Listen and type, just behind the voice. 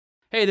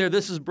Hey there,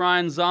 this is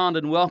Brian Zond,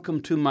 and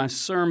welcome to my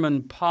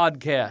sermon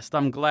podcast.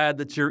 I'm glad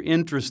that you're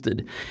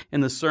interested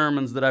in the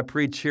sermons that I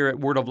preach here at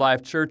Word of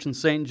Life Church in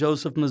St.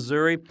 Joseph,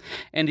 Missouri.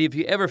 And if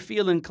you ever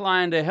feel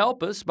inclined to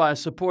help us by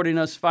supporting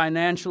us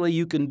financially,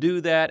 you can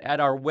do that at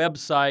our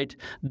website,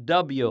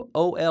 wolc.com.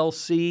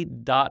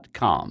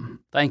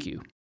 Thank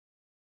you.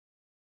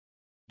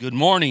 Good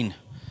morning,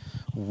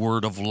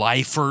 Word of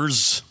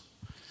Lifers,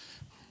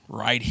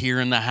 right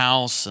here in the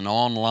house and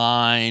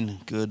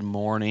online. Good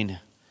morning.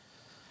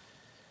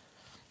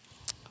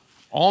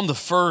 On the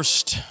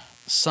first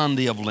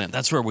Sunday of Lent,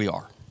 that's where we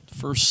are,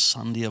 first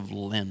Sunday of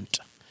Lent.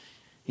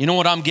 You know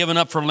what I'm giving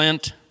up for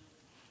Lent?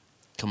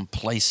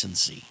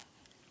 Complacency.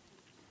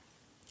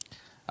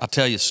 I'll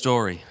tell you a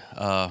story.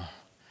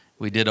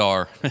 We did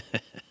our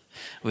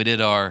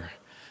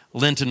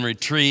Lenten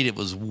retreat. It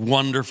was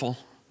wonderful.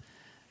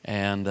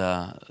 And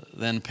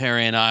then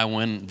Perry and I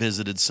went and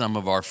visited some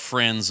of our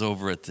friends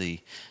over at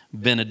the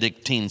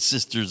Benedictine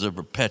Sisters of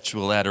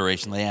Perpetual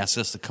Adoration. They asked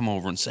us to come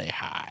over and say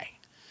hi.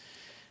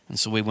 And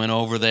so we went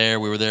over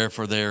there. We were there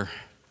for their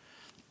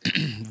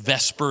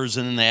Vespers,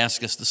 and then they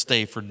asked us to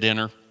stay for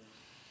dinner.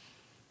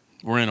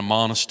 We're in a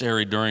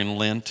monastery during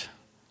Lent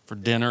for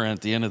dinner, and at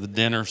the end of the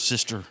dinner,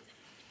 Sister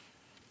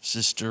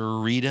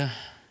Rita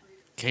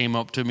came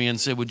up to me and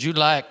said, "Would you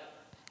like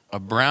a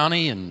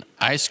brownie and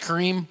ice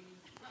cream?"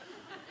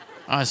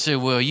 I said,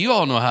 "Well, you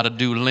all know how to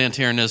do Lent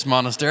here in this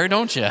monastery,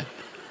 don't you?"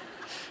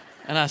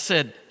 And I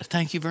said,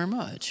 "Thank you very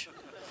much."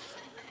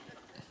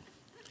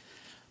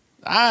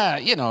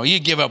 You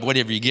give up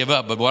whatever you give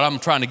up, but what I'm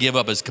trying to give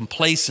up is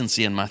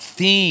complacency, and my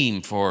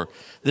theme for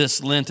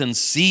this Lenten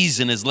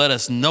season is let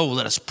us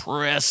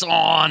press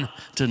on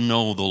to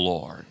know the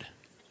Lord.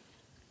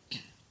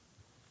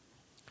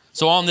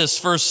 So on this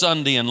first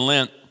Sunday in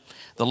Lent,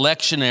 the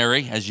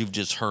lectionary, as you've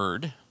just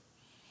heard,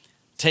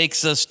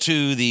 takes us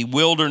to the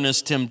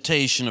wilderness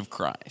temptation of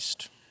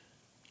Christ.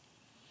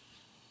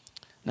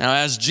 Now,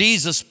 as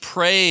Jesus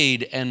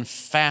prayed and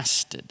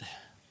fasted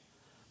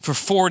for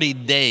 40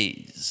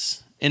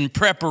 days in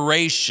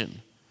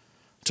preparation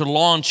to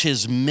launch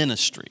his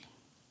ministry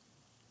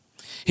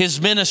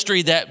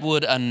that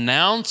would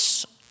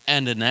announce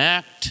and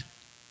enact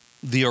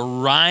the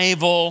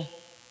arrival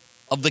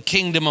of the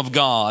kingdom of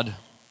God,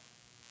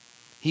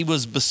 he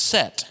was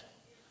beset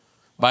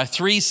by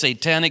 3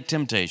 satanic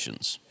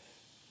temptations.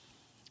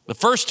 The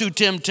first 2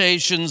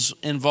 temptations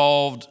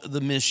involved the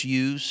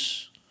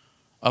misuse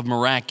of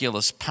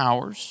miraculous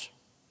powers,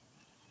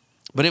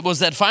 but it was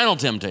that final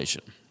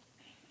temptation,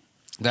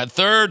 that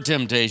third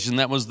temptation,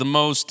 that was the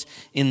most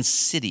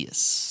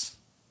insidious.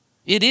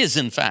 It is,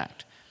 in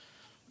fact,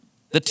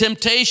 the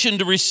temptation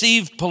to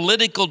receive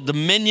political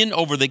dominion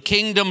over the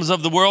kingdoms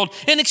of the world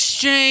in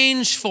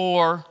exchange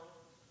for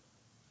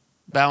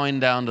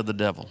bowing down to the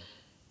devil.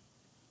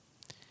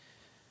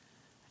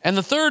 And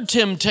the third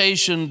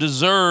temptation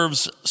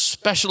deserves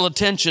special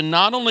attention,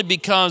 not only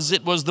because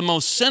it was the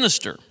most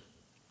sinister,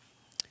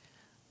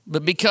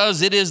 but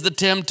because it is the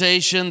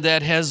temptation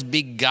that has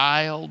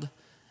beguiled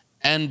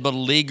and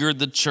beleaguered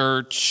the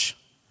church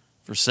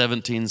for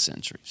 17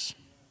 centuries.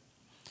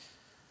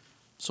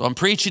 So I'm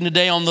preaching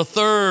today on the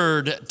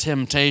third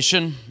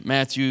temptation,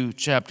 Matthew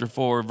chapter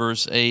 4,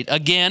 verse 8.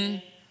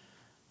 Again,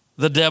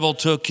 the devil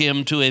took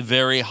him to a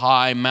very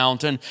high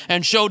mountain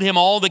and showed him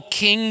all the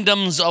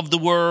kingdoms of the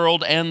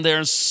world and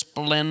their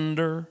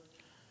splendor.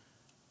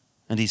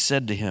 And he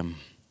said to him,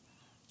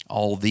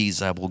 "All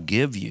these I will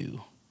give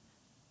you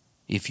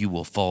if you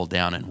will fall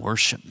down and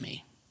worship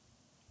me."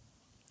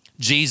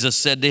 Jesus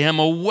said to him,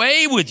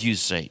 "Away with you,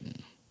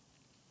 Satan,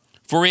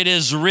 for it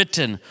is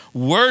written,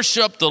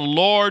 'Worship the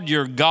Lord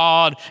your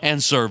God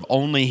and serve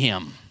only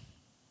him.'"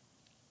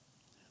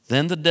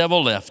 Then the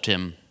devil left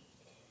him,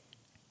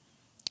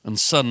 and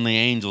suddenly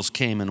angels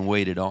came and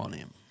waited on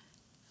him.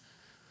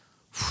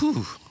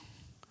 Whew,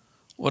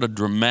 what a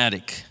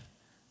dramatic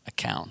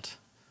account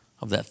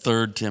of that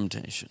third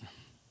temptation.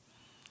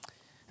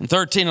 In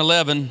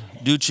 1311,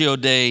 Duccio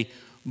de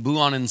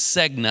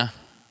Buoninsegna,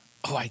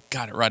 I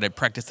got it right. I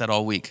practiced that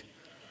all week.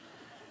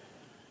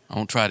 I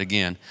won't try it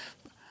again.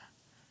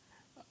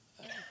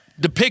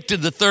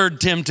 Depicted the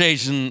third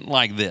temptation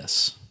like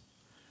this.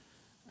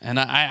 And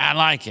I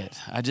like it.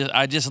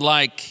 I just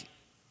like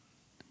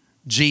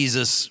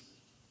Jesus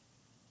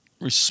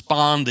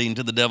responding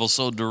to the devil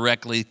so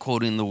directly,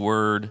 quoting the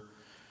word.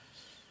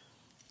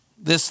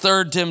 This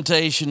third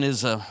temptation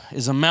is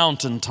a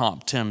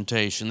mountaintop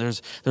temptation.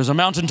 There's a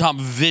mountaintop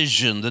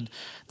vision that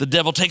the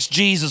devil takes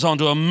Jesus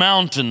onto a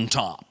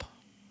mountaintop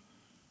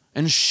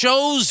and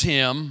shows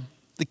him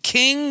the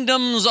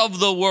kingdoms of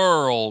the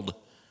world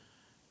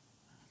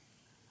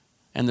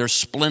and their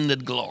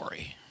splendid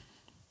glory.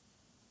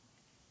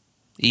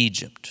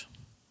 Egypt,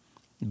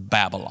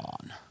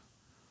 Babylon,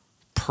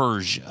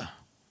 Persia,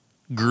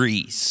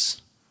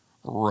 Greece,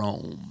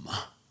 Rome.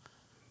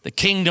 The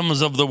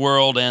kingdoms of the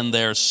world and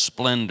their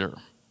splendor.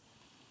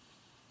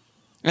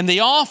 And the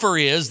offer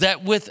is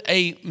that with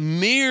a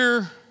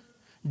mere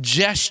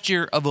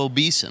gesture of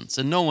obeisance,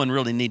 and no one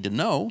really need to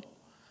know,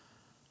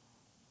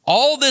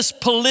 all this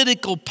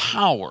political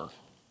power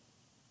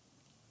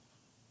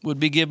would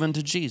be given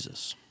to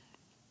Jesus.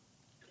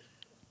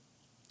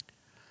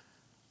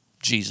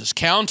 Jesus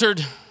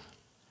countered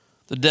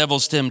the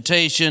devil's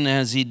temptation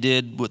as he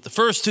did with the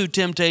first two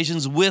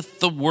temptations with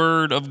the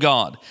word of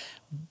God.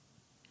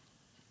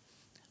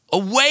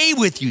 Away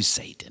with you,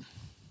 Satan.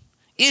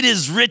 It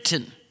is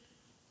written,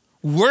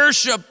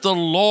 worship the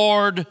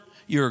Lord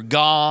your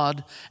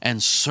God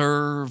and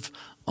serve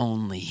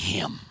only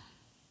him.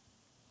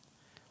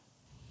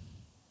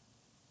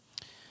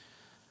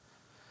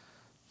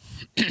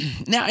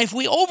 Now, if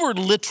we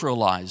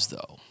over-literalize,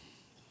 though,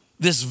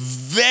 this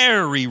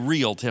very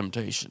real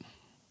temptation,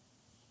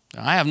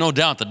 I have no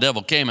doubt the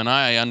devil came, and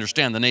I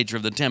understand the nature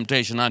of the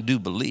temptation, I do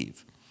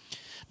believe.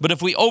 But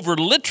if we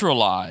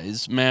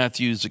over-literalize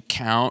Matthew's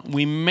account,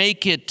 we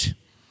make it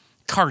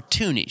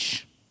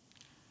cartoonish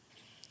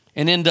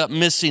and end up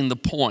missing the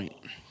point.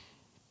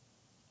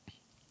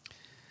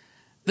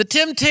 The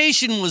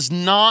temptation was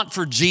not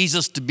for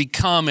Jesus to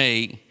become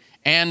a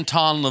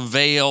Anton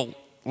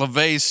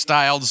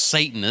LaVey-styled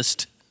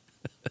Satanist,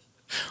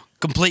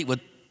 complete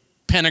with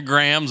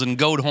pentagrams and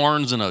goat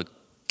horns and a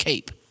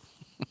cape.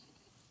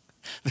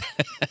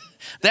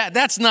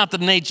 That's not the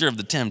nature of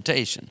the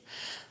temptation.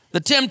 The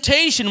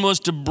temptation was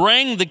to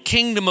bring the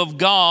kingdom of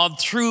God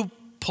through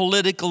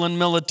political and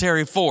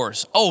military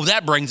force. Oh,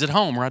 that brings it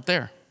home right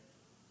there.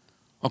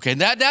 Okay,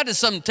 that is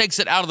something that takes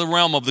it out of the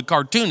realm of the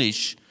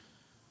cartoonish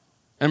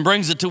and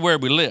brings it to where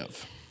we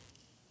live.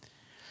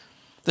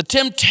 The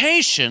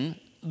temptation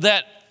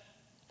that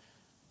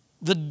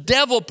the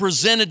devil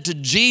presented to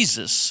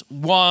Jesus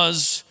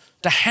was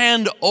to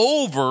hand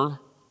over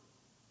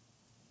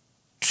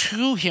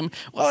to him.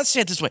 Well, let's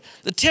say it this way.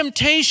 The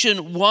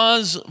temptation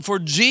was for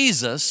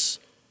Jesus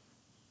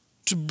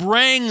to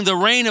bring the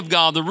reign of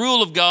God, the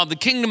rule of God, the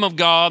kingdom of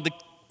God, the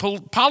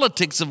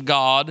politics of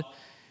God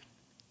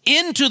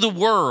into the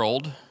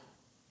world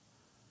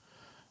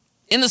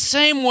in the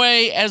same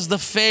way as the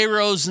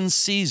Pharaohs and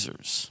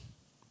Caesars,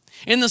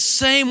 in the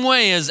same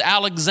way as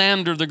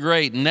Alexander the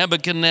Great,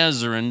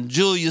 Nebuchadnezzar, and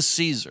Julius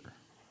Caesar.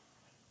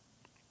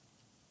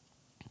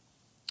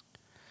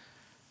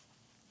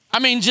 I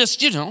mean,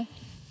 just,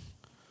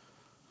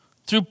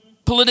 through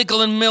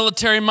political and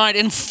military might,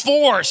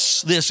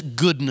 enforce this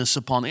goodness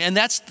upon them. And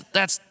that's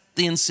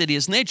the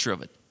insidious nature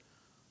of it.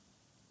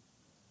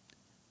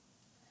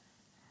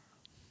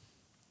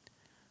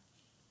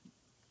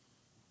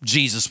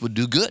 Jesus would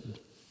do good.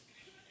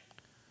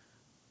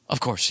 Of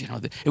course,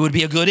 it would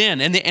be a good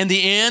end. And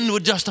the end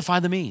would justify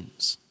the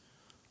means.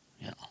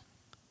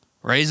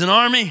 Raise an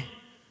army.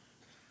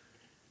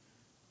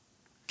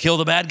 Kill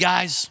the bad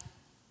guys.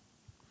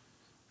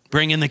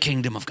 Bring in the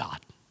kingdom of God.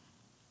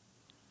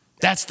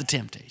 That's the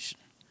temptation.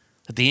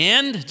 At the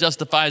end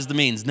justifies the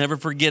means. Never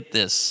forget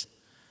this.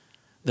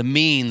 The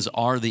means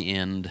are the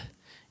end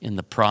in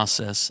the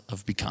process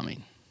of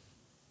becoming.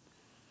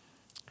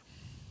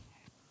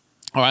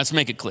 All right, let's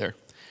make it clear.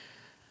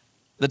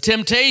 The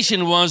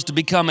temptation was to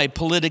become a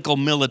political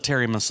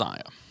military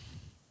Messiah,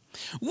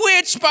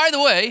 which, by the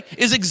way,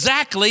 is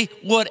exactly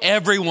what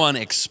everyone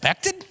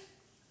expected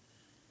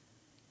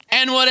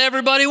and what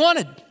everybody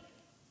wanted.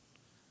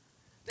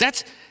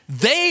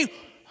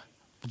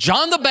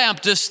 John the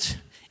Baptist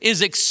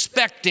is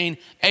expecting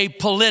a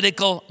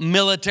political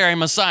military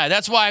Messiah.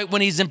 That's why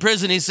when he's in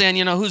prison, he's saying,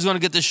 who's going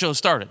to get this show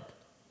started?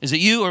 Is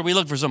it you, or are we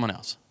looking for someone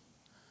else?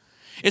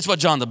 It's what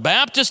John the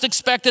Baptist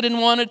expected and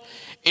wanted.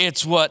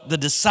 It's what the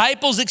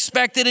disciples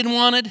expected and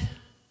wanted.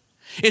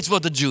 It's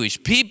what the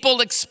Jewish people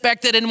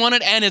expected and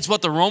wanted, and it's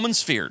what the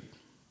Romans feared.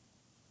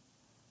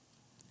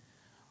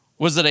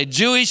 Was that a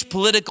Jewish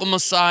political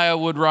Messiah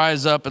would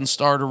rise up and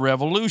start a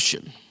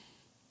revolution.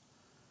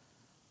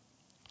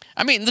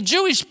 I mean, the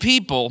Jewish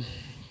people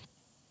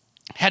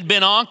had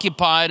been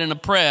occupied and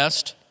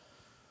oppressed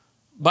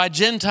by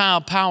Gentile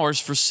powers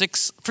for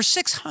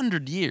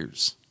 600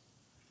 years.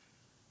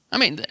 I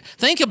mean,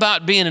 think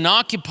about being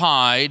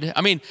occupied.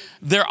 I mean,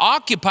 their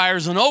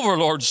occupiers and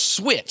overlords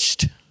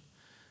switched.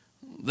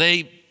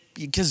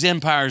 Because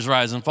empires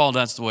rise and fall,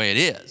 that's the way it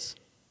is.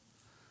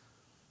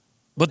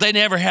 But they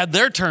never had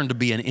their turn to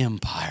be an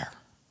empire.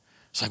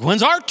 It's like,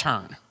 when's our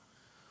turn?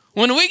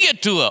 When do we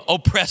get to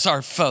oppress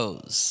our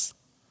foes?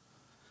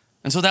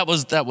 And so that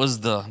was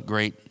the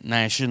great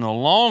national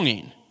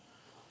longing.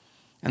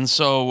 And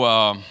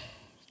so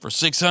for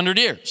 600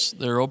 years,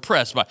 they're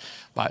oppressed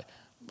by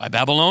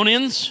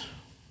Babylonians,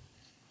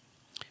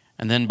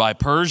 and then by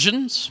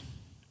Persians,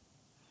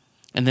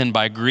 and then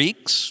by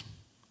Greeks,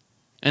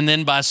 and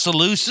then by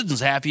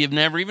Seleucids. Half of you have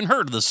never even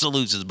heard of the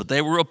Seleucids, but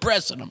they were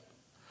oppressing them.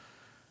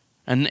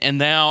 And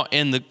now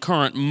in the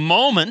current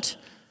moment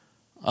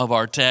of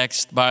our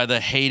text, by the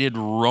hated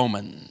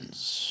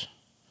Romans.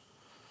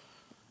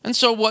 And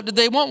so what did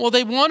they want? Well,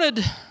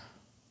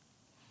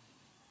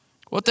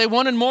 what they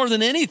wanted more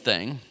than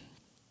anything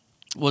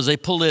was a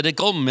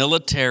political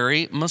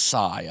military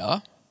Messiah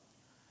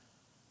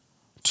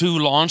to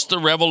launch the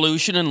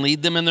revolution and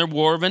lead them in their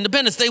war of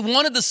independence. They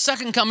wanted the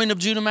second coming of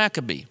Judah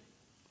Maccabee.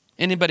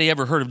 Anybody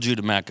ever heard of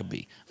Judah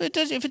Maccabee?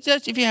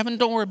 If you haven't,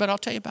 don't worry about it. I'll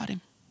tell you about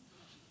him.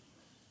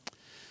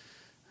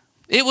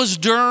 It was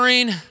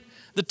during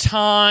the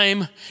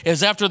time, it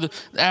was after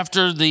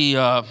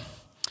the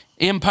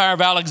empire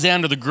of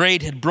Alexander the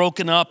Great had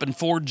broken up and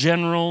 4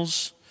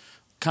 generals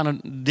kind of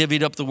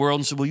divvied up the world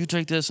and said, well, you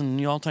take this and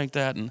you all take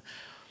that.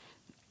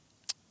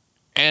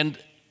 And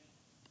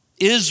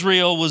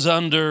Israel was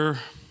under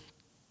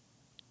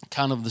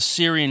kind of the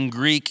Syrian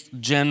Greek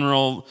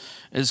general.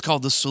 It's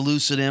called the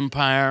Seleucid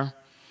Empire.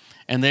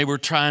 And they were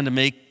trying to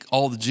make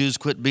all the Jews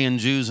quit being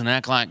Jews and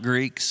act like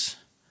Greeks.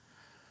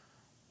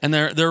 And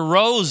there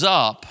rose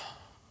up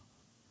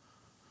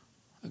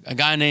a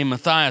guy named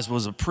Matthias,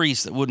 was a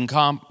priest that wouldn't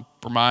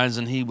compromise,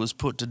 and he was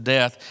put to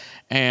death.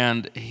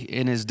 And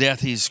in his death,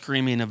 he's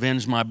screaming,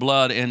 avenge my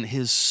blood. And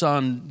his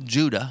son,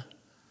 Judah,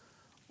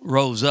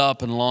 rose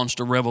up and launched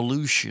a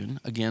revolution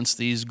against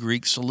these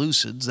Greek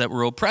Seleucids that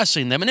were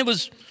oppressing them. And it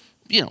was,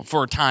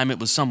 for a time, it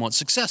was somewhat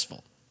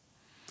successful.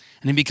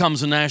 And he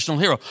becomes a national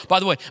hero. By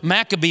the way,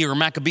 Maccabee or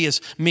Maccabeus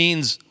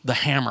means the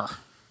hammer.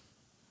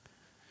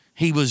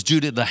 He was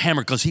Judah the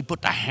hammer because he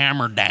put the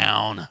hammer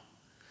down.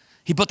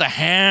 He put the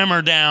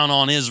hammer down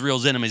on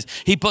Israel's enemies.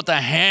 He put the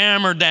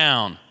hammer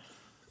down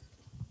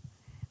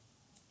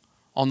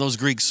on those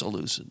Greek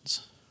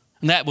Seleucids.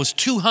 And that was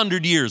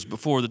 200 years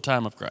before the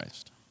time of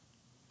Christ.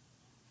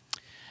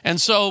 And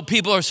so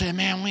people are saying,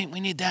 man, we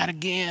need that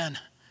again.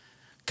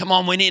 Come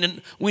on, we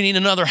need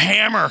another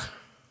hammer.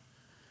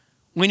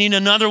 We need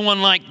another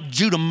one like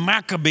Judah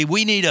Maccabee.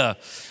 We need a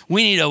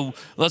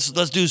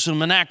let's do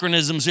some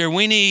anachronisms here.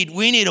 We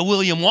need a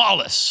William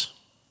Wallace.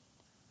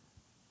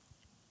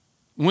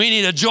 We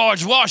need a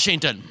George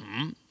Washington.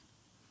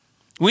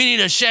 We need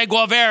a Che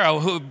Guevara,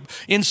 who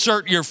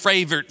insert your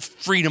favorite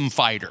freedom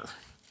fighter.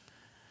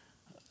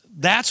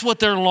 That's what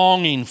they're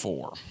longing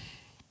for.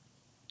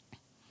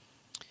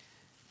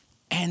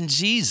 And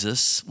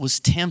Jesus was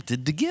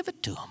tempted to give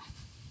it to them.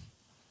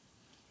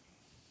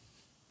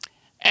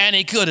 And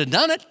he could have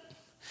done it.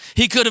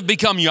 He could have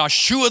become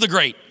Yeshua the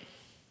Great.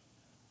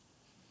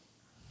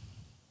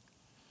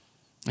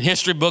 The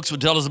history books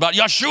would tell us about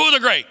Yeshua the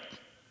Great,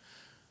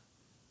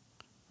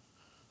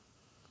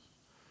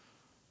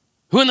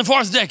 who in the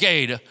 4th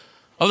decade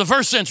of the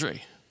 1st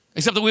century,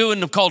 except that we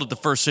wouldn't have called it the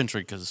 1st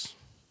century because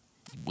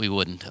we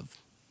wouldn't have.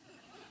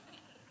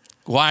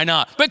 Why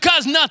not?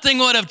 Because nothing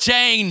would have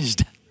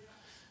changed.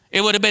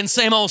 It would have been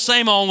same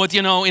old with,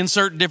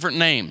 insert different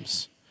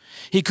names.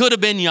 He could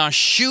have been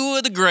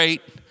Yeshua the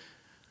Great.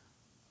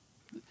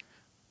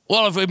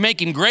 Well, if we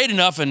make him great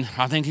enough, and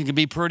I think he could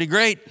be pretty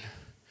great,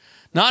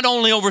 not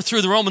only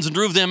overthrew the Romans and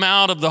drove them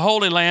out of the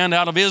Holy Land,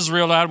 out of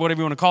Israel, out of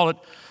whatever you want to call it,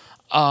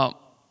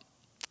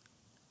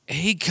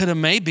 he could have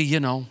maybe,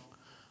 get an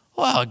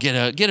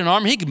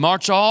army. He could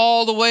march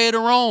all the way to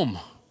Rome.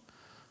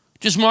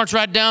 Just march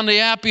right down the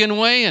Appian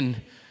Way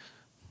and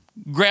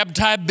grab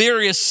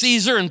Tiberius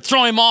Caesar and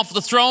throw him off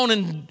the throne,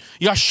 and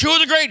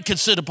Yeshua the Great could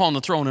sit upon the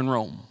throne in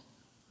Rome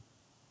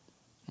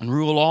and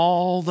rule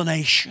all the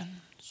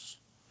nations.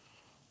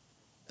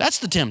 That's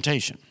the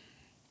temptation.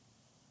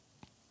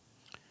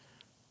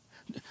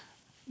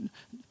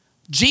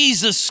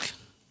 Jesus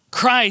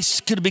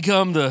Christ could have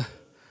become the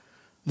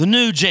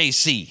new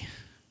JC,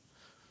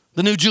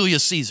 the new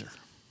Julius Caesar,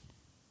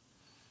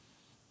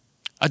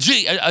 a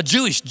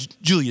Jewish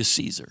Julius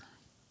Caesar.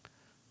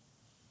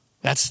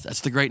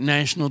 That's the great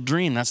national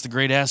dream. That's the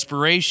great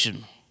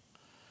aspiration.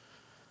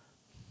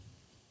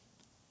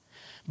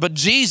 But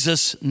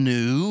Jesus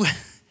knew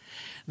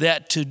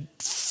that to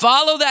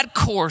follow that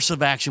course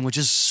of action, which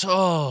is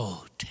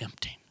so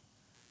tempting,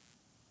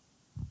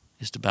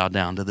 is to bow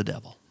down to the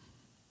devil.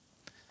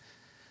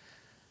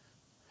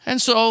 And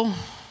so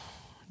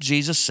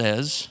Jesus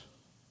says,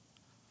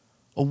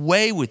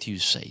 away with you,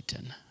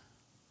 Satan.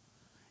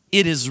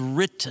 It is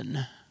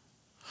written,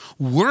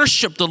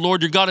 worship the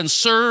Lord your God and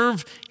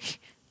serve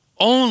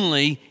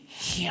only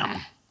him.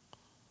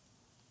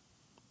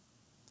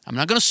 I'm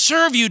not going to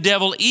serve you,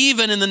 devil,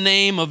 even in the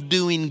name of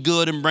doing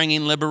good and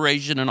bringing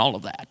liberation and all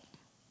of that.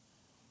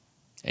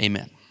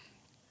 Amen.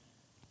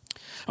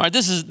 All right,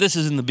 this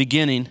is in the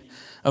beginning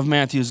of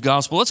Matthew's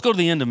gospel. Let's go to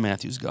the end of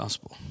Matthew's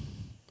gospel,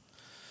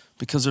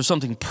 because there's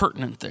something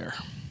pertinent there.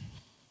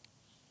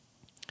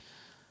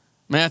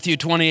 Matthew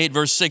 28,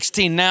 verse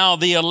 16. Now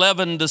the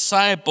 11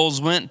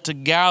 disciples went to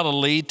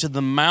Galilee, to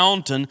the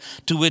mountain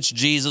to which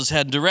Jesus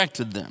had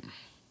directed them.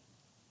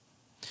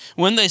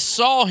 When they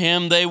saw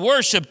him, they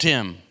worshiped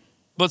him,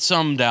 but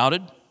some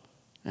doubted.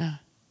 Yeah.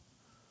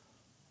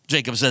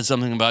 Jacob said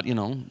something about,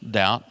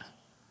 doubt.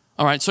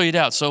 All right, so you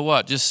doubt, so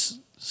what? Just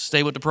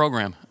stay with the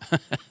program.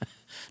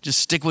 Just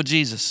stick with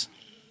Jesus.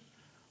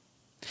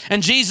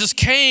 And Jesus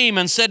came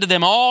and said to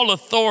them, all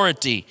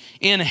authority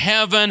in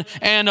heaven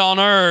and on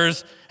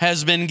earth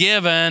has been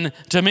given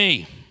to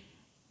me.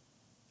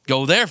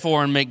 Go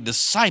therefore and make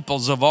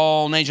disciples of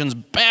all nations,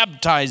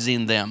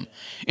 baptizing them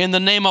in the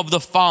name of the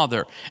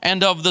Father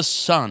and of the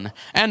Son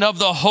and of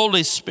the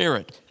Holy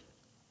Spirit,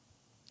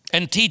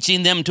 and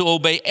teaching them to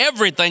obey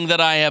everything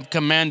that I have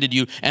commanded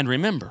you. And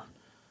remember,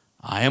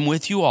 I am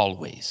with you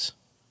always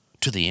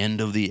to the end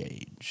of the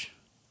age.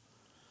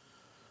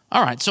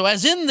 All right, so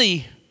as in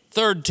the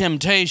third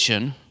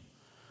temptation,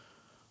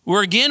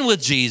 we're again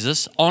with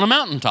Jesus on a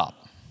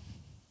mountaintop.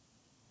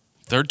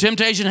 Third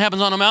temptation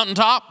happens on a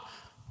mountaintop.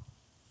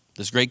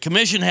 This Great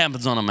Commission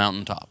happens on a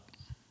mountaintop.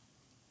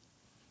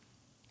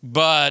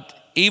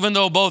 But even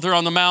though both are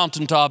on the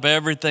mountaintop,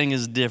 everything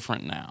is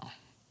different now.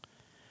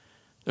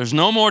 There's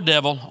no more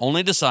devil,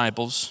 only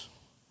disciples.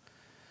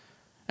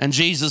 And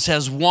Jesus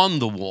has won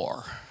the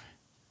war.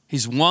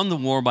 He's won the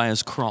war by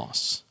his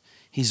cross.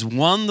 He's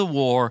won the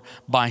war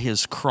by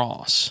his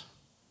cross.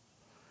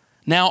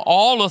 Now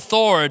all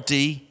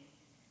authority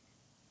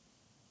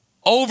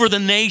over the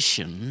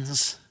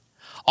nations,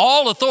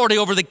 all authority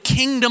over the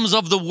kingdoms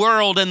of the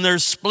world and their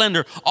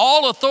splendor,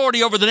 all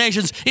authority over the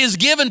nations is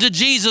given to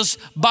Jesus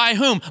by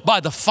whom? By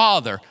the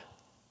Father,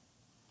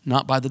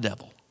 not by the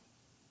devil.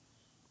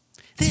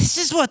 This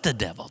is what the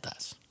devil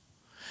does.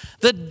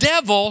 The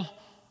devil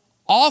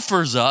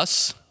offers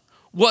us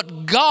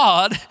what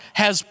God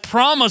has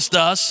promised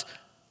us,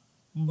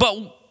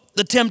 but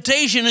the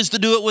temptation is to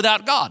do it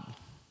without God.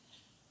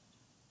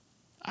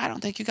 I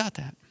don't think you got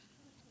that.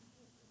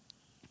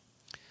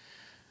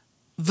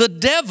 The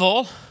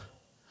devil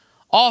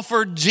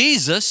offered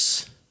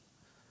Jesus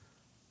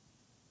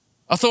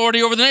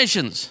authority over the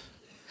nations.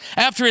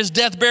 After his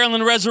death, burial,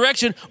 and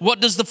resurrection, what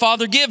does the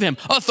Father give him?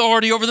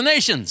 Authority over the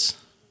nations.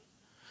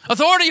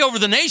 Authority over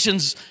the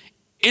nations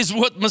is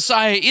what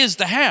Messiah is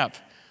to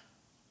have.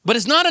 But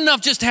it's not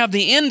enough just to have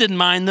the end in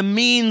mind, the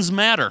means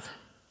matter.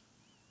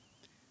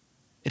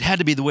 It had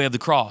to be the way of the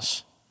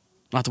cross,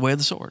 not the way of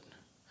the sword.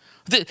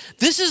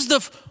 This is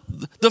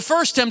the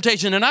first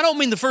temptation, and I don't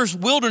mean the first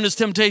wilderness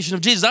temptation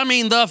of Jesus. I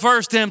mean the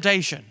first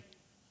temptation.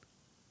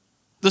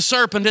 The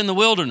serpent in the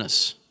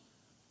wilderness.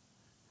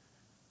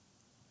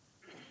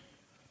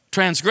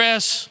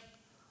 Transgress,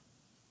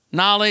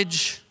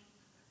 knowledge,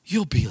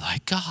 you'll be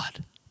like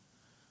God.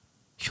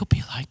 You'll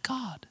be like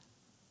God.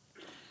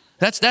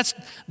 That's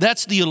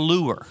the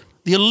allure.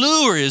 The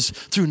allure is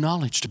through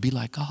knowledge to be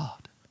like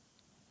God.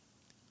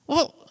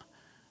 Well,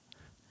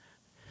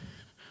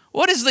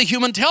 what does the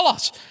human tell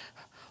us?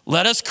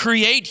 Let us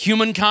create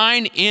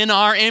humankind in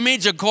our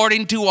image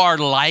according to our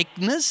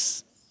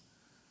likeness.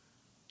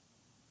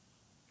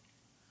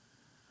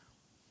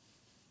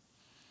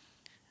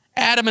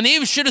 Adam and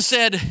Eve should have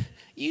said,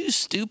 you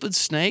stupid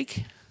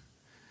snake.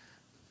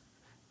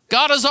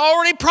 God has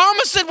already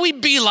promised that we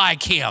be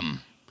like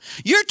him.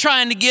 You're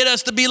trying to get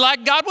us to be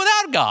like God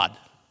without God.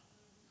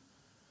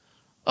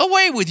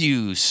 Away with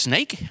you,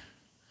 snake.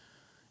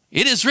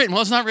 It is written.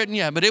 Well, it's not written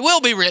yet, but it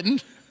will be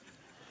written.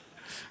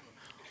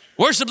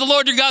 Worship the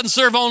Lord your God and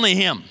serve only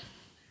him.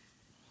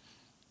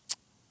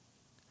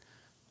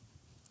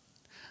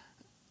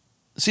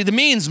 See, the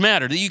means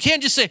matter. You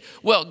can't just say,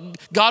 well,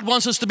 God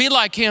wants us to be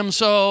like him,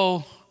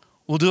 so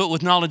we'll do it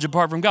with knowledge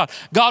apart from God.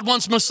 God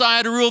wants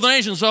Messiah to rule the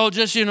nation, so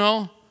just,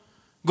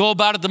 go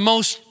about it the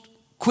most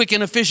quick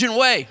and efficient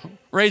way.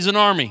 Raise an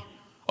army,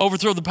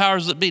 overthrow the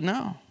powers that be.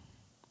 No.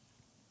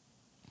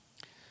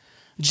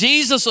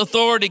 Jesus'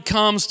 authority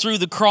comes through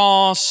the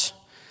cross,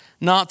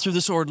 not through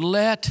the sword.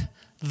 Let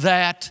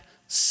that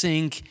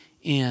sink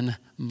in,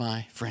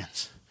 my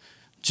friends.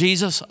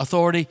 Jesus'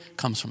 authority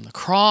comes from the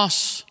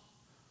cross,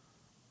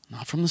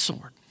 not from the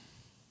sword.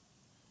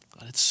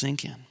 Let it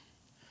sink in.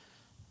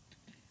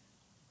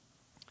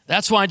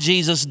 That's why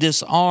Jesus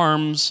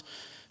disarms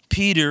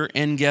Peter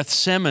in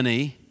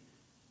Gethsemane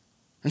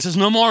and says,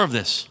 no more of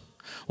this.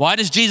 Why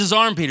does Jesus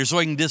arm Peter? So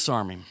he can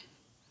disarm him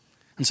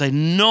and say,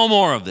 no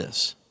more of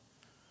this.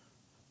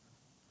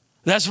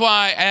 That's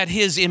why at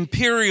his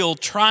imperial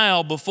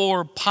trial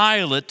before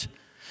Pilate,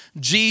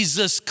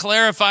 Jesus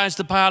clarifies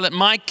to Pilate,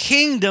 my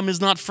kingdom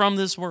is not from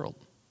this world.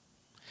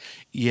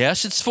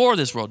 Yes, it's for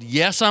this world.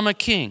 Yes, I'm a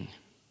king.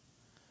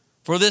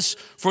 For this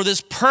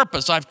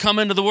purpose, I've come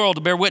into the world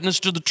to bear witness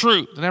to the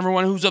truth. And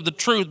everyone who's of the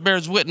truth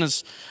bears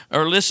witness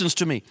or listens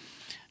to me.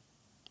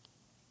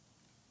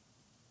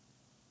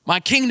 My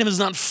kingdom is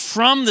not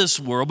from this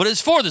world, but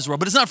it's for this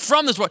world. But it's not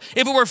from this world.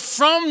 If it were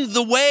from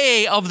the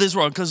way of this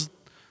world, because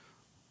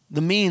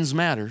the means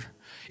matter.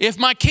 If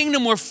my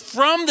kingdom were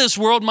from this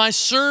world, my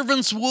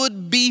servants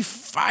would be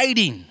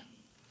fighting.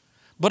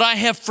 But I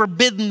have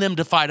forbidden them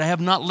to fight. I have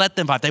not let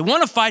them fight. They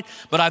want to fight,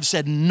 but I've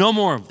said no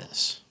more of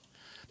this.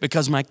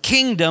 Because my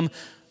kingdom,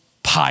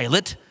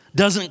 Pilate,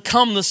 doesn't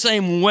come the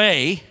same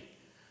way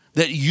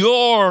that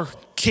your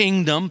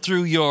kingdom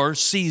through your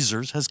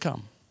Caesars has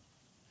come.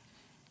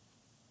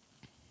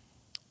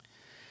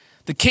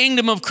 The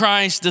kingdom of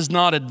Christ does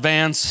not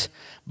advance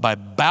by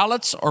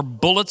ballots or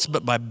bullets,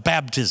 but by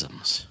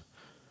baptisms.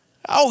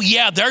 Oh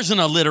yeah, there's an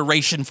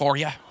alliteration for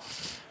you.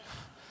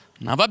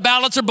 Not by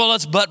ballots or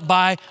bullets, but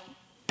by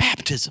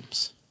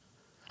baptisms.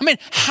 I mean,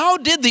 how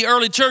did the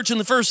early church in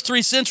the first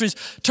 3 centuries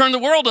turn the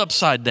world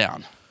upside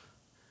down?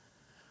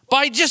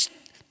 By just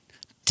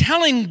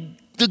telling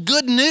the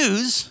good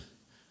news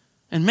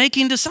and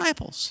making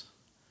disciples.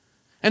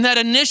 And that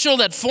initial,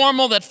 that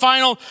formal, that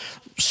final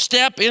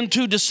step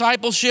into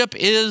discipleship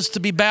is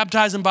to be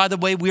baptized. And by the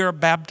way, we are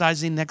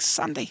baptizing next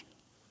Sunday.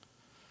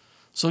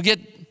 So get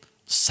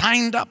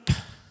signed up.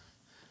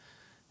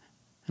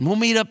 And we'll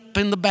meet up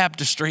in the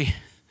baptistry.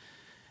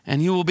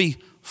 And you will be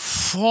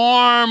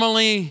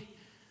formally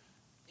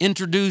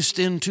introduced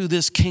into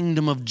this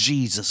kingdom of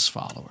Jesus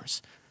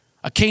followers.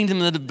 A kingdom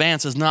that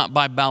advances not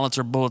by ballots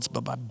or bullets,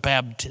 but by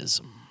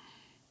baptism.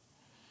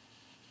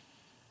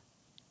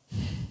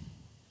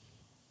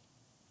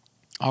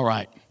 All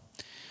right.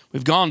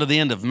 We've gone to the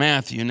end of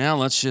Matthew. Now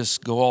let's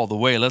just go all the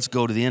way. Let's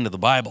go to the end of the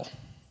Bible.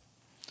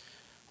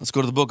 Let's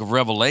go to the book of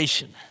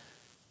Revelation.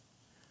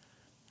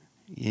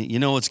 You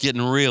know it's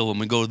getting real when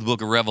we go to the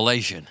book of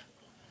Revelation.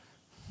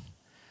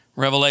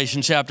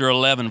 Revelation chapter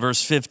 11,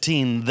 verse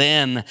 15.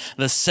 Then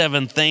the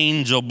seventh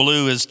angel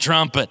blew his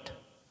trumpet,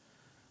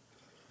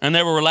 and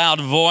there were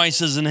loud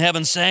voices in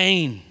heaven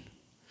saying,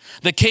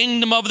 the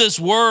kingdom of this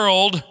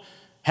world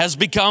has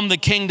become the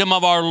kingdom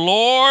of our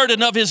Lord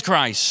and of his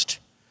Christ,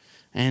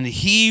 and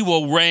he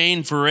will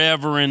reign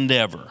forever and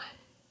ever.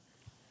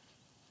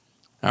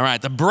 All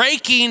right, the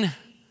breaking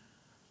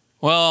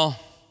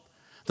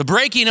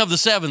of the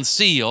seventh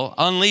seal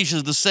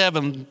unleashes the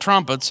seven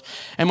trumpets,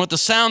 and with the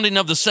sounding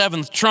of the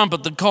seventh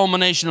trumpet, the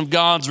culmination of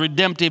God's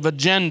redemptive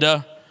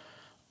agenda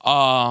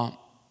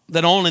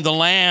that only the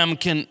Lamb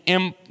can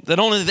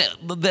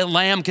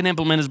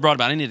implement is brought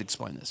about. I need to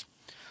explain this.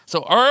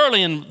 So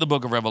early in the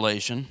book of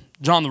Revelation,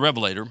 John the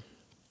Revelator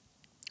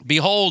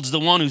beholds the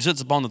one who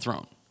sits upon the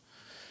throne,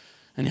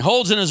 and he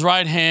holds in his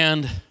right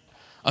hand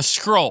a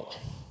scroll.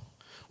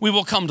 We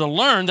will come to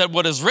learn that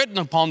what is written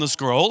upon the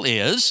scroll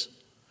is,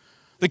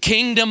 the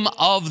kingdom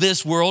of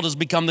this world has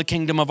become the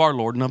kingdom of our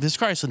Lord and of his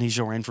Christ, and he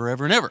shall reign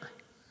forever and ever.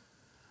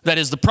 That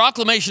is, the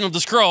proclamation of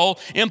the scroll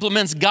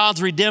implements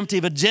God's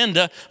redemptive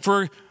agenda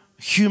for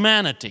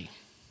humanity.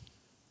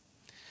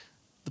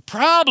 The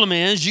problem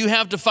is you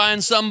have to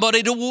find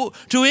somebody to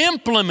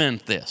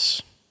implement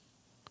this.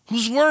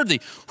 Who's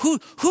worthy?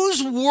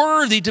 Who's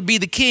worthy to be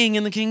the king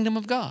in the kingdom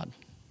of God?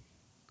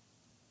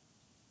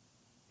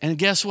 And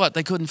guess what?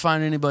 They couldn't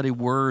find anybody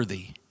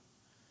worthy.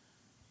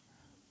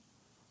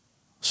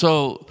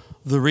 So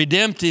the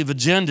redemptive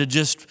agenda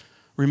just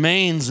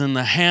remains in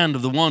the hand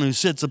of the one who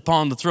sits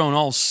upon the throne,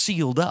 all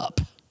sealed up.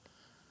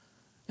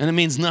 And it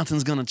means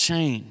nothing's going to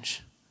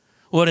change.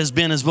 What has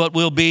been is what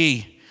will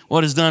be.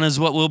 What is done is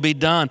what will be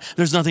done.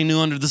 There's nothing new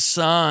under the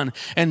sun.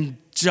 And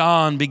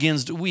John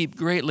begins to weep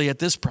greatly at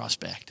this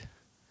prospect.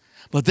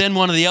 But then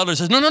one of the elders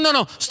says,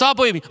 no, stop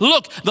weeping.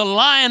 Look, the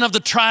Lion of the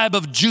tribe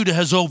of Judah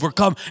has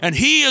overcome, and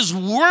he is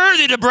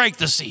worthy to break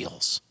the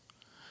seals.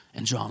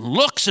 And John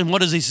looks, and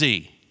what does he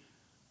see?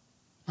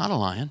 Not a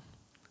lion,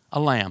 a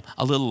lamb,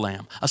 a little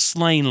lamb, a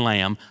slain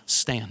lamb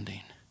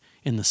standing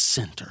in the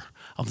center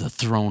of the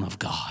throne of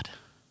God.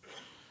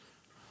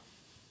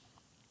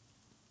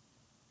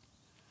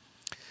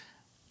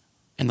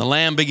 And the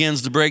Lamb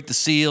begins to break the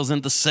seals. And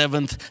at the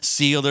seventh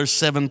seal, there's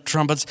seven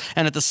trumpets.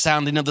 And at the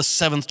sounding of the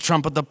seventh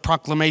trumpet, the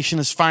proclamation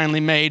is finally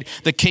made.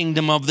 The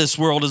kingdom of this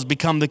world has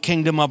become the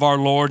kingdom of our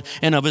Lord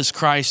and of his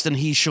Christ, and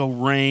he shall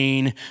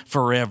reign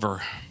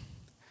forever.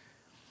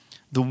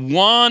 The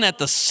one at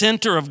the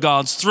center of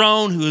God's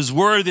throne who is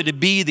worthy to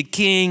be the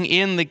king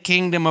in the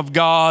kingdom of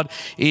God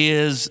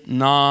is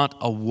not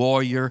a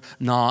warrior,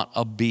 not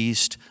a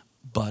beast,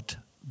 but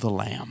the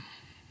Lamb.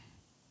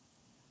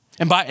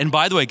 And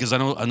by the way, because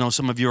I know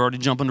some of you are already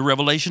jumping to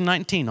Revelation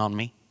 19 on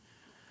me.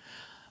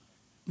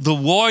 The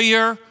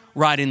warrior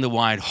riding the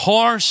white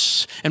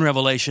horse in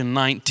Revelation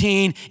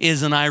 19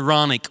 is an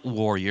ironic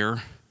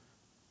warrior,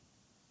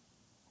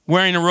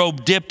 wearing a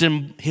robe dipped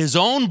in his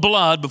own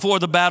blood before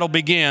the battle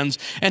begins,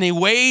 and he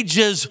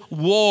wages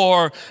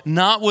war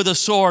not with a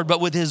sword, but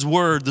with his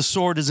word. The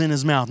sword is in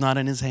his mouth, not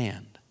in his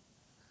hand.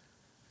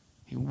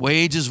 He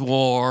wages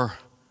war.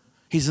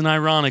 He's an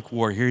ironic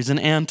warrior. He's an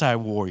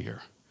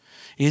anti-warrior.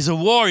 He's a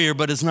warrior,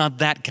 but it's not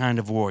that kind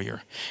of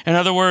warrior. In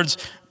other words,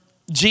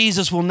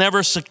 Jesus will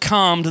never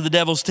succumb to the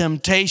devil's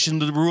temptation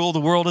to rule the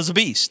world as a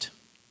beast.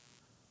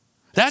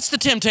 That's the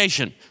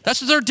temptation. That's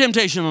the third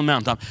temptation on the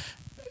mountaintop.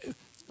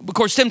 Of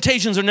course,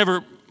 temptations are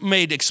never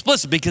made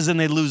explicit because then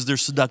they lose their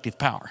seductive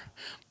power.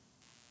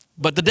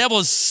 But the devil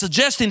is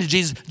suggesting to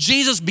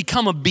Jesus,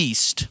 become a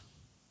beast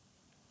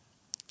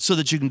so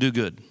that you can do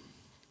good.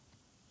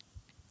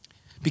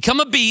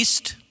 Become a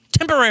beast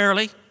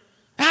temporarily.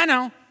 I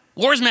know.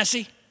 War is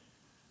messy.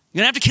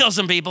 You're going to have to kill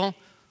some people.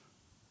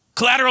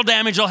 Collateral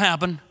damage will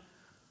happen.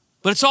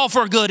 But it's all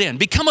for a good end.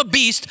 Become a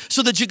beast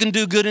so that you can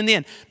do good in the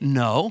end.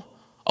 No.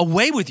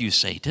 Away with you,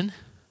 Satan.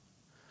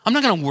 I'm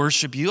not going to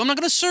worship you. I'm not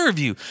going to serve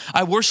you.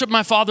 I worship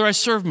my Father. I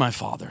serve my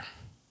Father.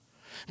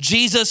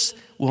 Jesus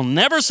will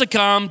never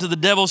succumb to the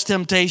devil's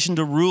temptation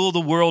to rule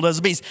the world as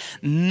a beast.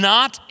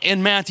 Not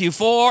in Matthew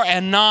 4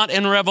 and not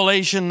in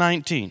Revelation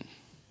 19.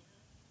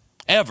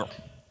 Ever.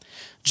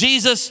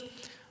 Jesus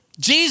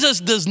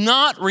does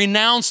not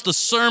renounce the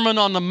Sermon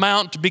on the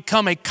Mount to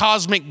become a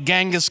cosmic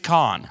Genghis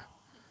Khan.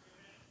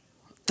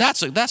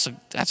 That's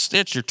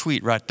your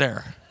tweet right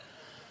there.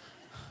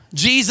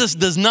 Jesus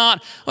does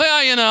not,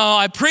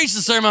 I preached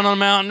the Sermon on the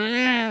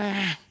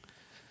Mount.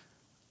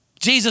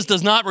 Jesus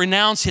does not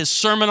renounce his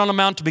Sermon on the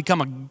Mount to become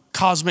a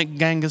cosmic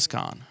Genghis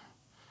Khan.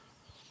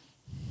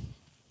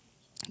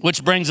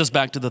 Which brings us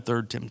back to the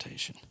third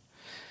temptation.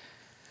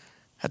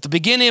 At the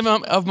beginning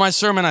of my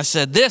sermon, I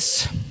said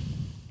this: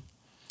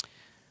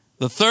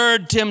 the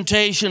third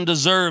temptation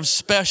deserves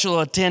special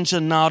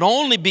attention, not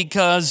only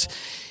because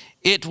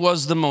it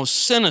was the most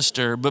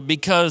sinister, but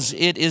because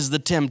it is the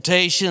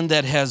temptation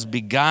that has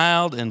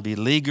beguiled and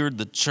beleaguered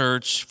the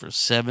church for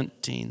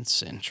 17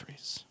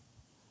 centuries.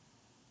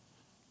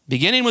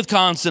 Beginning with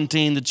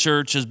Constantine, the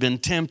church has been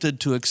tempted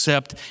to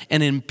accept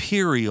an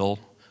imperial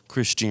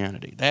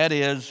Christianity. That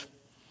is,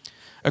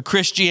 a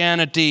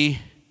Christianity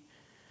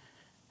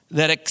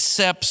that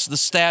accepts the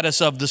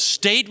status of the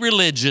state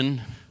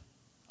religion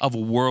of a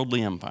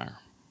worldly empire.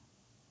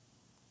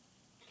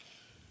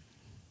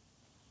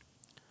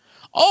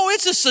 Oh,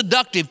 it's a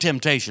seductive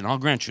temptation, I'll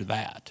grant you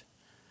that.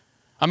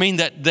 I mean,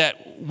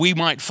 that we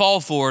might fall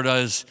for it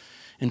is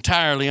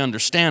entirely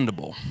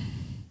understandable.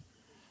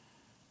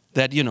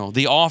 That,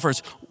 the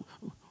offers,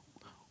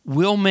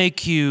 will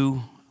make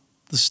you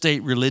the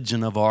state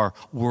religion of our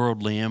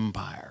worldly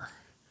empire.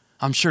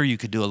 I'm sure you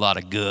could do a lot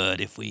of good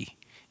if we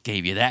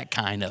gave you that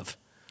kind of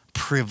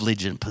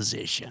privilege and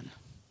position.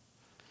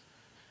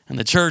 And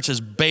the church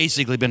has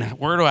basically been,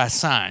 where do I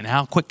sign?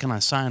 How quick can I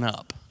sign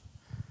up?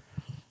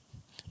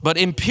 But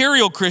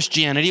imperial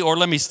Christianity, or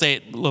let me say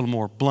it a little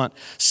more blunt,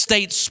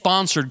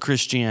 state-sponsored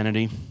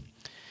Christianity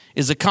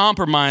is a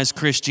compromised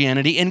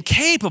Christianity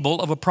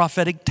incapable of a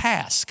prophetic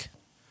task.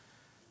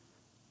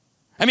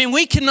 I mean,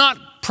 we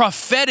cannot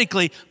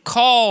prophetically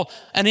call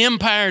an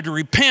empire to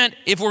repent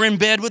if we're in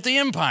bed with the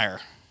empire.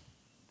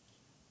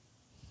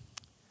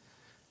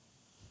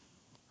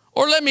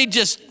 Or let me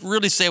just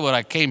really say what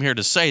I came here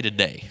to say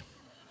today.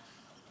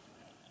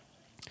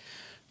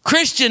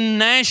 Christian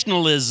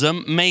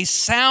nationalism may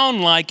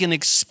sound like an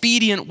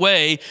expedient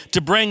way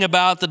to bring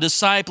about the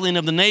discipling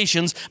of the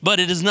nations, but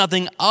it is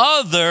nothing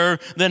other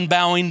than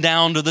bowing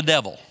down to the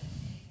devil.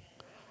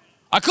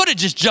 I could have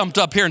just jumped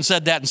up here and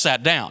said that and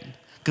sat down,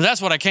 because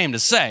that's what I came to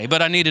say,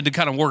 but I needed to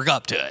kind of work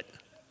up to it.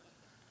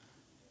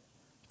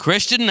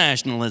 Christian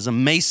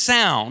nationalism may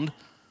sound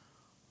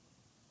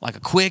like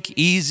a quick,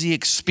 easy,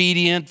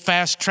 expedient,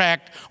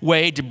 fast-tracked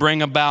way to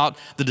bring about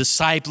the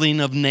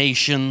discipling of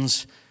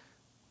nations,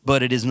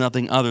 but it is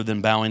nothing other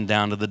than bowing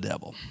down to the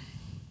devil.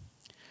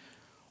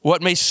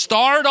 What may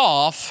start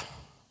off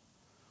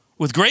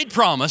with great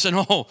promise,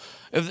 and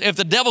if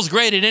the devil's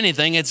great at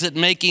anything, it's at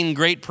making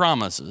great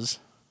promises.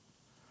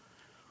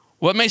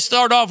 What may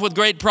start off with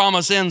great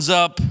promise ends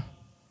up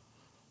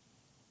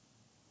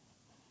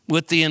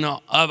with the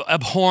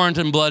abhorrent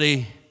and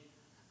bloody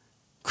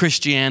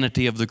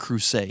Christianity of the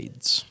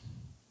Crusades,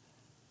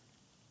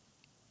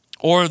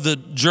 or the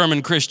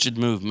German Christian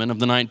movement of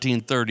the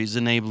 1930s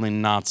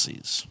enabling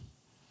Nazis,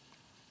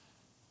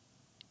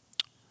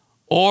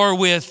 or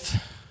with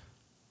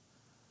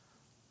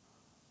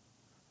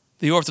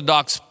the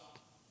Orthodox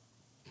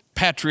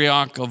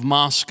Patriarch of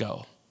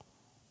Moscow,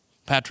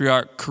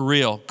 Patriarch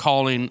Kirill,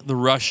 calling the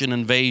Russian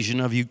invasion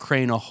of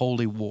Ukraine a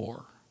holy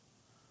war.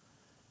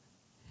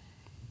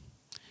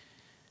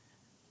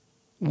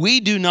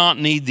 We do not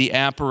need the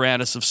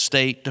apparatus of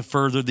state to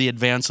further the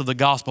advance of the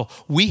gospel.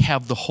 We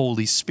have the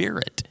Holy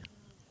Spirit.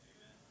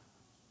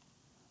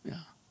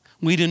 Yeah.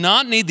 We do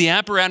not need the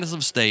apparatus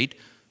of state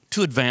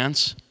to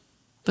advance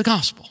the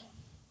gospel.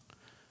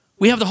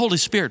 We have the Holy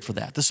Spirit for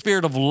that, the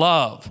spirit of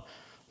love,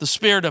 the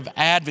spirit of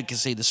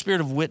advocacy, the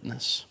spirit of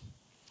witness.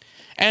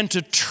 And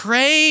to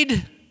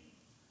trade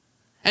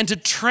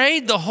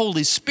the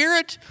Holy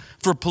Spirit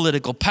for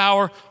political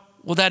power,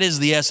 well, that is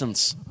the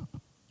essence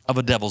of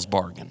a devil's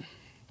bargain.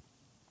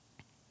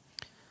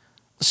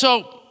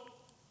 So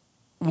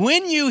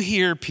when you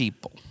hear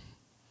people,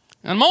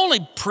 and I'm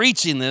only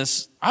preaching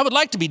this, I would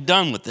like to be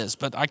done with this,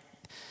 but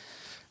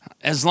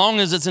as long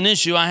as it's an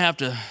issue, I have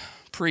to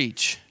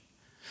preach.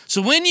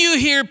 So when you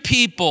hear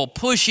people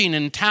pushing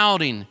and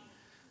touting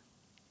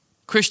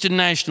Christian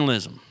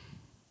nationalism,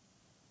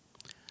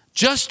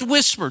 just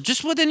whisper,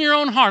 just within your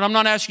own heart. I'm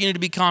not asking you to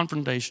be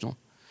confrontational,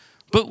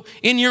 but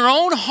in your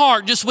own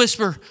heart, just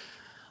whisper,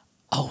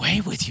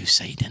 "Away with you,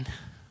 Satan,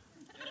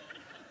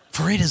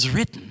 for it is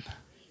written,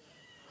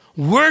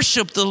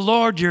 worship the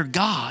Lord your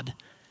God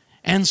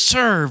and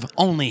serve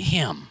only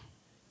him.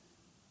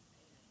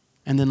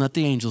 And then let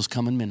the angels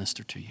come and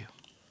minister to you."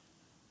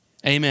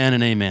 Amen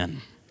and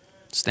amen.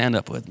 Stand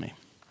up with me.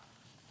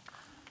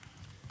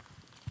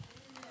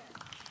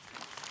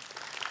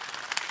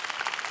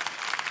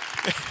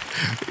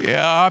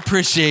 Yeah, I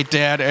appreciate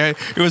that.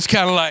 It was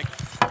kind of like,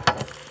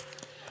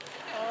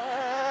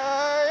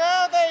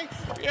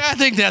 I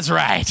think that's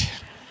right.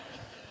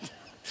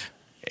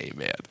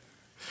 Amen.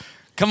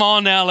 Come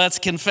on now, let's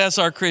confess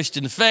our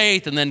Christian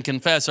faith and then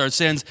confess our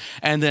sins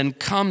and then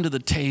come to the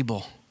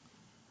table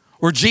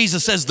where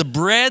Jesus says, the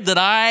bread that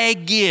I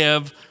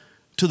give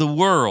to the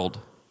world,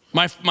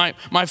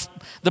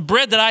 the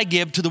bread that I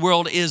give to the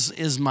world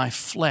is my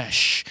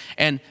flesh.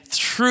 And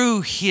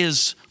through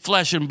his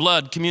flesh and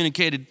blood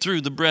communicated through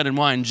the bread and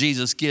wine,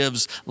 Jesus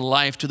gives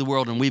life to the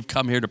world, and we've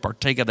come here to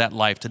partake of that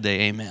life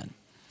today. Amen.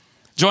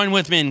 Join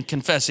with me in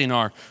confessing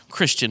our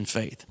Christian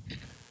faith.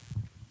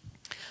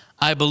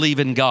 I believe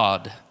in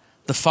God,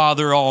 the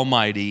Father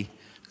Almighty,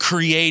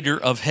 creator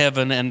of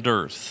heaven and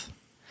earth.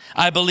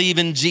 I believe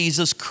in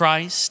Jesus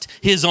Christ,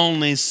 his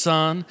only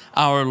Son,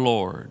 our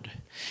Lord.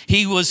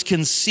 He was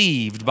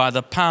conceived by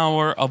the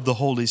power of the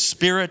Holy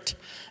Spirit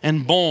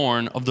and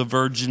born of the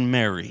Virgin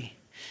Mary.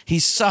 He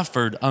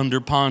suffered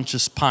under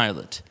Pontius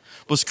Pilate,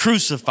 was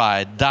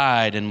crucified,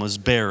 died, and was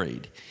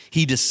buried.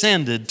 He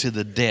descended to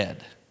the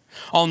dead.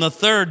 On the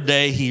third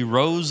day, he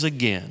rose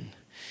again.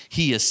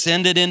 He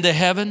ascended into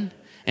heaven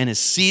and is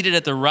seated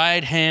at the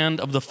right hand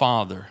of the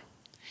Father.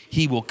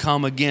 He will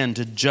come again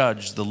to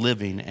judge the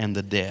living and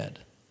the dead.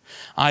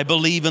 I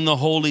believe in the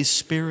Holy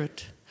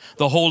Spirit,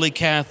 the Holy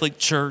Catholic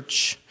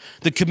Church,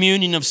 the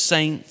communion of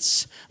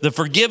saints, the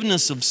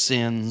forgiveness of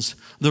sins,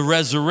 the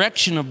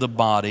resurrection of the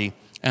body,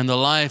 and the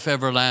life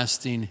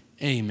everlasting.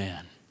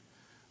 Amen.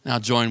 Now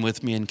join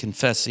with me in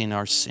confessing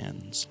our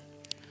sins.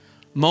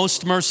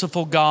 Most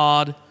merciful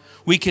God,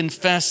 we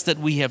confess that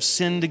we have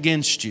sinned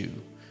against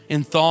you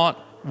in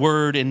thought,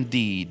 word, and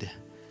deed,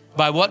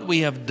 by what we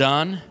have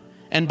done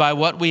and by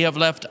what we have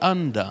left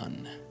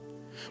undone.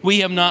 We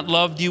have not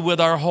loved you with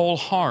our whole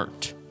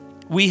heart.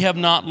 We have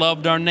not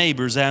loved our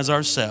neighbors as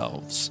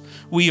ourselves.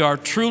 We are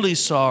truly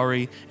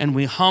sorry and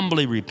we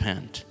humbly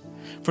repent.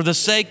 For the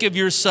sake of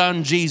your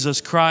Son, Jesus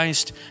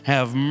Christ,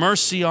 have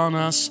mercy on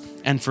us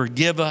and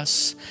forgive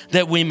us,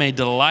 that we may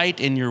delight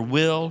in your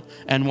will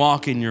and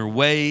walk in your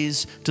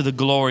ways to the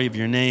glory of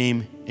your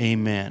name.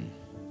 Amen.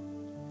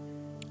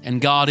 And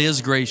God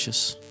is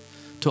gracious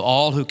to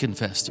all who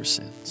confess their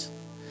sins,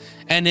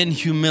 and in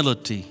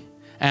humility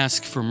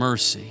ask for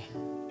mercy.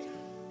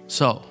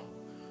 So,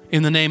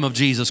 in the name of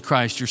Jesus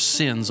Christ, your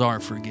sins are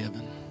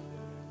forgiven.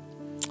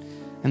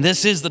 And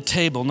this is the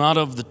table, not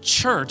of the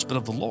church, but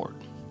of the Lord.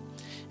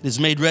 It is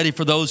made ready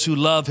for those who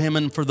love him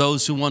and for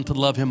those who want to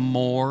love him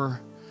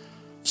more.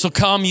 So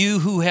come, you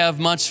who have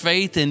much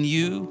faith, and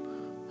you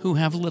who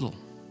have little.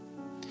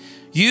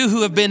 You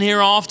who have been here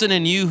often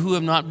and you who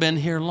have not been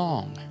here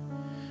long.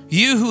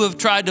 You who have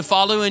tried to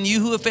follow and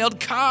you who have failed,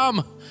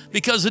 come,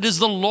 because it is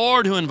the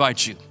Lord who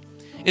invites you.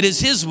 It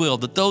is his will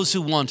that those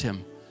who want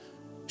him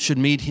should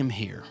meet him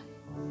here.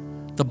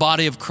 The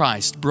body of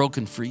Christ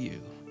broken for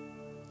you.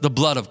 The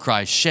blood of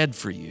Christ shed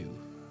for you.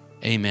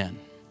 Amen.